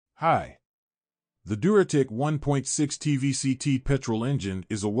Hi. The Duratec 1.6 TVCT petrol engine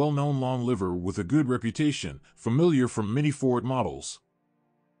is a well-known long liver with a good reputation, familiar from many Ford models.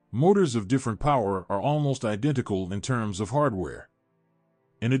 Motors of different power are almost identical in terms of hardware.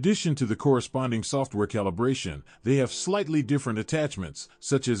 In addition to the corresponding software calibration, they have slightly different attachments,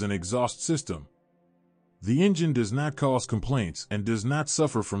 such as an exhaust system. The engine does not cause complaints and does not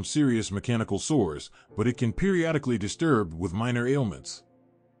suffer from serious mechanical sores, but it can periodically disturb with minor ailments.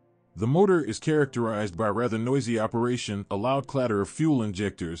 The motor is characterized by rather noisy operation, a loud clatter of fuel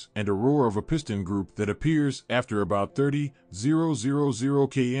injectors, and a roar of a piston group that appears after about 30,000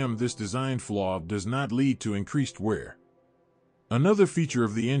 km. This design flaw does not lead to increased wear. Another feature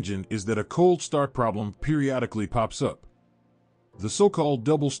of the engine is that a cold start problem periodically pops up. The so-called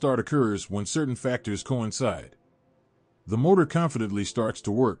double start occurs when certain factors coincide. The motor confidently starts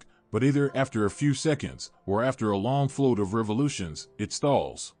to work, but either after a few seconds or after a long float of revolutions, it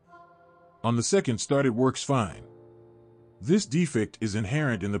stalls. On the second start it works fine. This defect is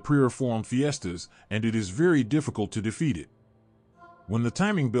inherent in the pre-reformed Fiestas, and it is very difficult to defeat it. When the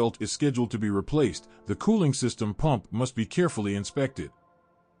timing belt is scheduled to be replaced, the cooling system pump must be carefully inspected.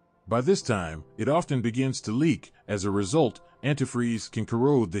 By this time, it often begins to leak. As a result, antifreeze can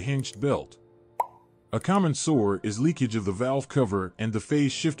corrode the hinged belt. A common sore is leakage of the valve cover and the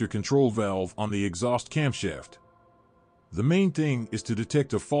phase shifter control valve on the exhaust camshaft. The main thing is to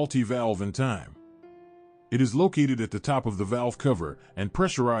detect a faulty valve in time. It is located at the top of the valve cover, and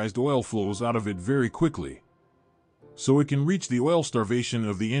pressurized oil flows out of it very quickly. So it can reach the oil starvation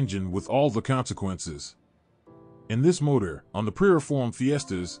of the engine with all the consequences. In this motor, on the pre-reformed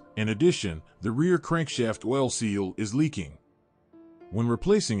Fiestas, in addition, the rear crankshaft oil seal is leaking. When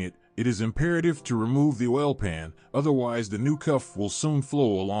replacing it, it is imperative to remove the oil pan, otherwise the new cuff will soon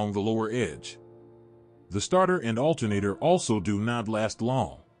flow along the lower edge. The starter and alternator also do not last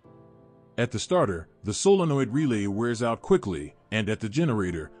long. At the starter, the solenoid relay wears out quickly, and at the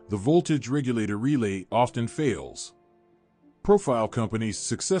generator, the voltage regulator relay often fails. Profile companies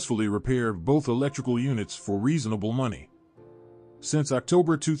successfully repair both electrical units for reasonable money. Since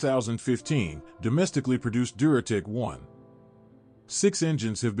October 2015, domestically produced Duratec 1.6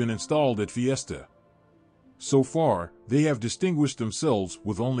 engines have been installed at Fiesta. So far, they have distinguished themselves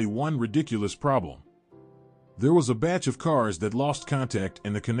with only one ridiculous problem. There was a batch of cars that lost contact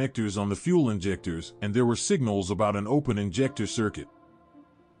in the connectors on the fuel injectors, and there were signals about an open injector circuit.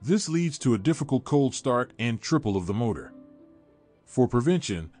 This leads to a difficult cold start and triple of the motor. For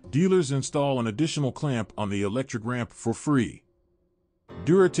prevention, dealers install an additional clamp on the electric ramp for free.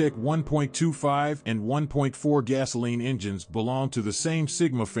 Duratec 1.25 and 1.4 gasoline engines belong to the same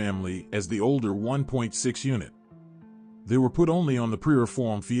Sigma family as the older 1.6 unit. They were put only on the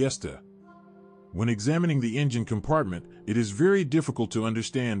pre-reformed Fiesta. When examining the engine compartment, it is very difficult to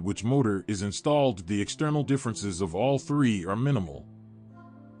understand which motor is installed. The external differences of all three are minimal.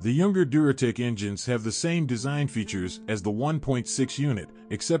 The younger Duratec engines have the same design features as the 1.6 unit,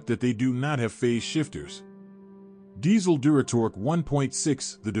 except that they do not have phase shifters. Diesel Duratorque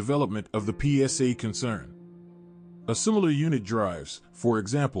 1.6, the development of the PSA concern. A similar unit drives, for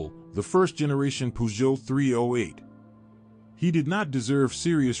example, the first-generation Peugeot 308. He did not deserve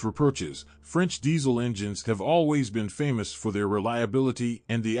serious reproaches. French diesel engines have always been famous for their reliability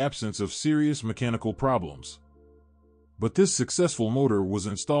and the absence of serious mechanical problems. But this successful motor was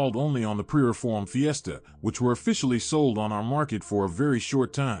installed only on the pre-reformed Fiesta, which were officially sold on our market for a very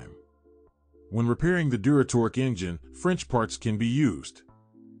short time. When repairing the Duratorque engine, French parts can be used.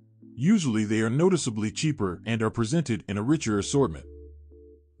 Usually they are noticeably cheaper and are presented in a richer assortment.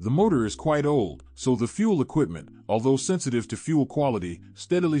 The motor is quite old, so the fuel equipment, although sensitive to fuel quality,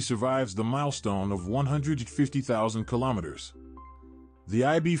 steadily survives the milestone of 150,000 kilometers. The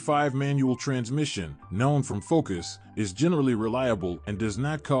IB5 manual transmission, known from Focus, is generally reliable and does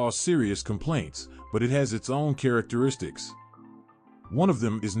not cause serious complaints, but it has its own characteristics. One of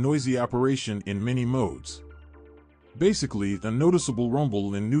them is noisy operation in many modes. Basically, a noticeable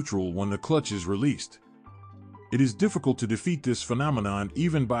rumble in neutral when the clutch is released. It is difficult to defeat this phenomenon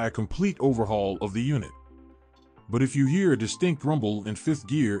even by a complete overhaul of the unit. But if you hear a distinct rumble in fifth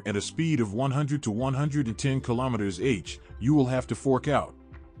gear at a speed of 100 to 110 km/h, you will have to fork out.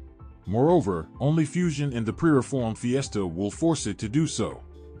 Moreover, only Fusion and the pre-reformed Fiesta will force it to do so.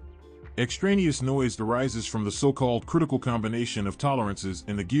 Extraneous noise arises from the so-called critical combination of tolerances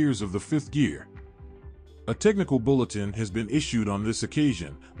in the gears of the fifth gear. A technical bulletin has been issued on this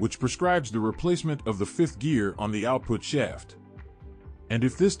occasion, which prescribes the replacement of the fifth gear on the output shaft. And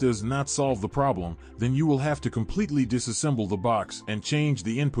if this does not solve the problem, then you will have to completely disassemble the box and change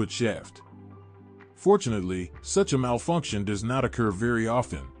the input shaft. Fortunately, such a malfunction does not occur very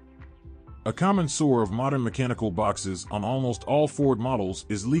often. A common sore of modern mechanical boxes on almost all Ford models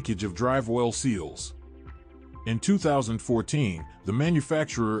is leakage of drive oil seals. In 2014, the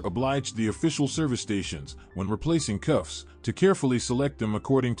manufacturer obliged the official service stations, when replacing cuffs, to carefully select them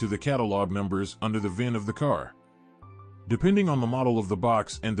according to the catalog numbers under the VIN of the car. Depending on the model of the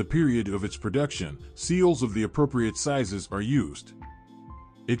box and the period of its production, seals of the appropriate sizes are used.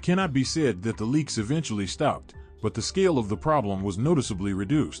 It cannot be said that the leaks eventually stopped, but the scale of the problem was noticeably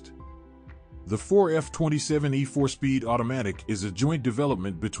reduced. The 4F27E 4-speed automatic is a joint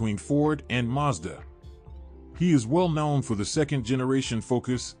development between Ford and Mazda. He is well known for the second-generation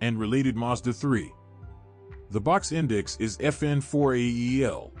Focus and related Mazda 3. The box index is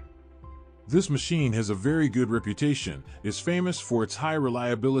FN4AEL. This machine has a very good reputation, is famous for its high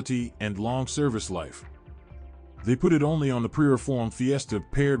reliability and long service life. They put it only on the pre-reformed Fiesta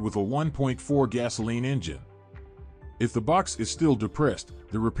paired with a 1.4 gasoline engine. If the box is still depressed,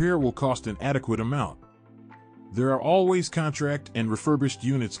 the repair will cost an adequate amount. There are always contract and refurbished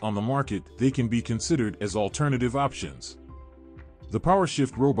units on the market. They can be considered as alternative options. The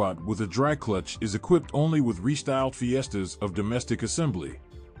PowerShift robot with a dry clutch is equipped only with restyled Fiestas of domestic assembly.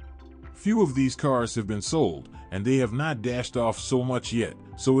 Few of these cars have been sold, and they have not dashed off so much yet,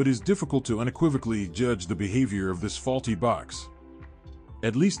 so it is difficult to unequivocally judge the behavior of this faulty box.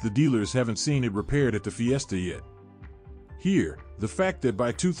 At least the dealers haven't seen it repaired at the Fiesta yet. Here, the fact that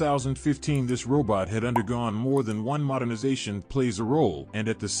by 2015 this robot had undergone more than one modernization plays a role, and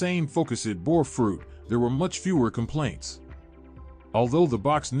at the same Focus it bore fruit, there were much fewer complaints. Although the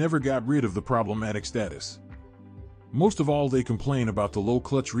box never got rid of the problematic status. Most of all, they complain about the low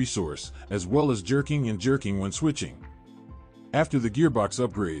clutch resource, as well as jerking when switching. After the gearbox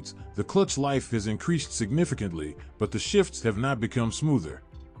upgrades, the clutch life has increased significantly, but the shifts have not become smoother.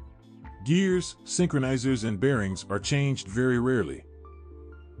 Gears, synchronizers, and bearings are changed very rarely.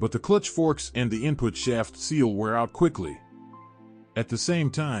 But the clutch forks and the input shaft seal wear out quickly. At the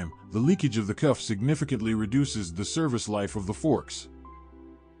same time, the leakage of the cuff significantly reduces the service life of the forks.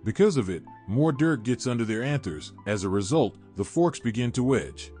 Because of it, more dirt gets under their anthers. As a result, the forks begin to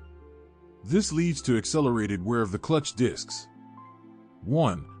wedge. This leads to accelerated wear of the clutch discs.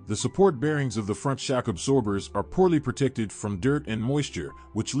 1. The support bearings of the front shock absorbers are poorly protected from dirt and moisture,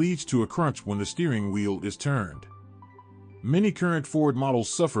 which leads to a crunch when the steering wheel is turned. Many current Ford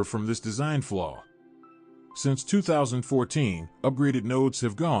models suffer from this design flaw. Since 2014, upgraded nodes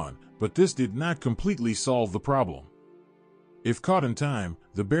have gone, but this did not completely solve the problem. If caught in time,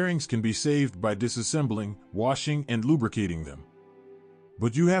 the bearings can be saved by disassembling, washing, and lubricating them.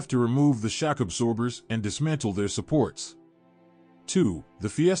 But you have to remove the shock absorbers and dismantle their supports. 2. The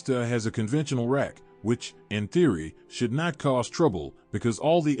Fiesta has a conventional rack, which, in theory, should not cause trouble because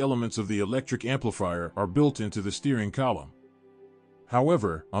all the elements of the electric amplifier are built into the steering column.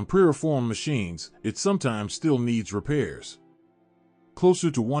 However, on pre-reformed machines, it sometimes still needs repairs.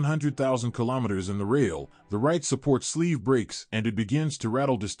 Closer to 100,000 kilometers in the rail, the right support sleeve breaks and it begins to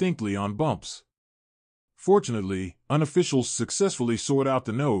rattle distinctly on bumps. Fortunately, unofficials successfully sort out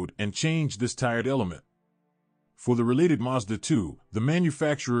the node and change this tired element. For the related Mazda 2, the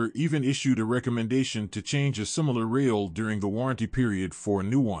manufacturer even issued a recommendation to change a similar rail during the warranty period for a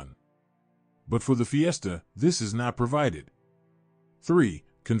new one. But for the Fiesta, this is not provided. 3.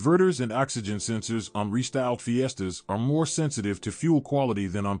 Converters and oxygen sensors on restyled Fiestas are more sensitive to fuel quality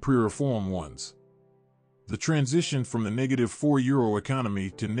than on pre-reformed ones. The transition from the -€4 economy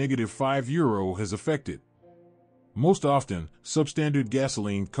to -€5 has affected. Most often, substandard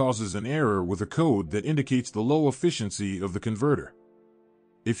gasoline causes an error with a code that indicates the low efficiency of the converter.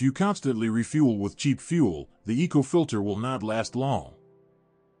 If you constantly refuel with cheap fuel, the eco-filter will not last long.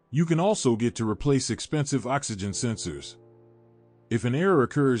 You can also get to replace expensive oxygen sensors. If an error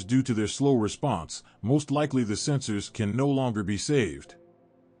occurs due to their slow response, most likely the sensors can no longer be saved.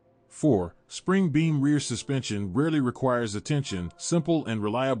 4. Spring beam rear suspension rarely requires attention. Simple and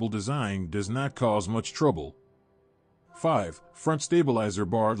reliable design does not cause much trouble. 5. Front stabilizer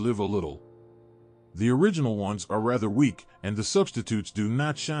bar live a little. The original ones are rather weak, and the substitutes do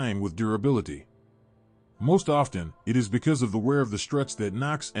not shine with durability. Most often, it is because of the wear of the struts that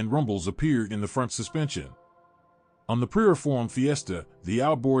knocks and rumbles appear in the front suspension. On the pre-reformed Fiesta, the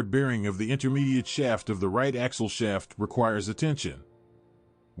outboard bearing of the intermediate shaft of the right axle shaft requires attention.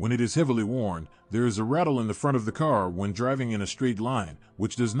 When it is heavily worn, there is a rattle in the front of the car when driving in a straight line,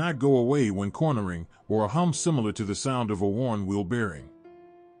 which does not go away when cornering, or a hum similar to the sound of a worn wheel bearing.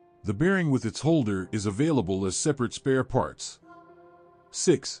 The bearing with its holder is available as separate spare parts.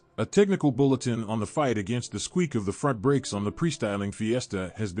 6. A technical bulletin on the fight against the squeak of the front brakes on the pre-styling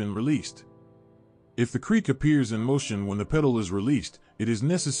Fiesta has been released. If the creak appears in motion when the pedal is released, it is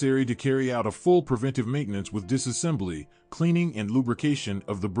necessary to carry out a full preventive maintenance with disassembly, cleaning, and lubrication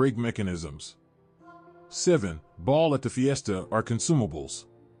of the brake mechanisms. 7. Ball at the Fiesta are consumables.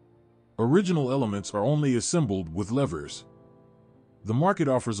 Original elements are only assembled with levers. The market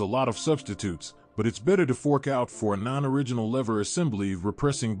offers a lot of substitutes, but it's better to fork out for a non-original lever assembly.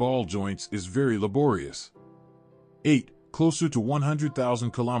 Repressing ball joints is very laborious. 8. Closer to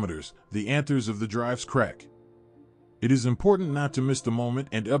 100,000 kilometers, the anthers of the drives crack. It is important not to miss the moment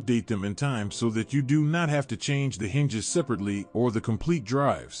and update them in time so that you do not have to change the hinges separately or the complete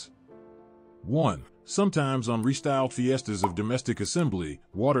drives. 1. Sometimes on restyled Fiestas of domestic assembly,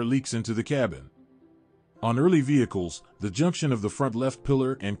 water leaks into the cabin. On early vehicles, the junction of the front left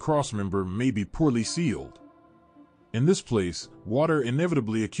pillar and crossmember may be poorly sealed. In this place, water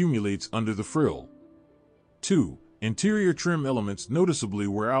inevitably accumulates under the frill. 2. Interior trim elements noticeably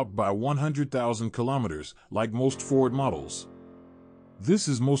wear out by 100,000 kilometers, like most Ford models. This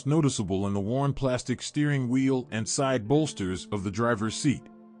is most noticeable in the worn plastic steering wheel and side bolsters of the driver's seat.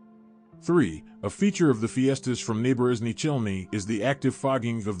 3. A feature of the Fiestas from Chelny is the active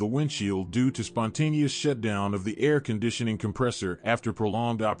fogging of the windshield due to spontaneous shutdown of the air conditioning compressor after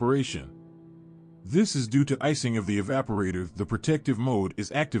prolonged operation. This is due to icing of the evaporator. The protective mode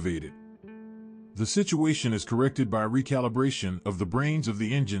is activated. The situation is corrected by recalibration of the brains of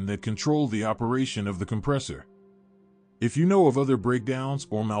the engine that control the operation of the compressor. If you know of other breakdowns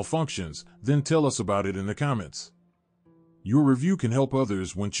or malfunctions, then tell us about it in the comments. Your review can help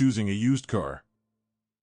others when choosing a used car.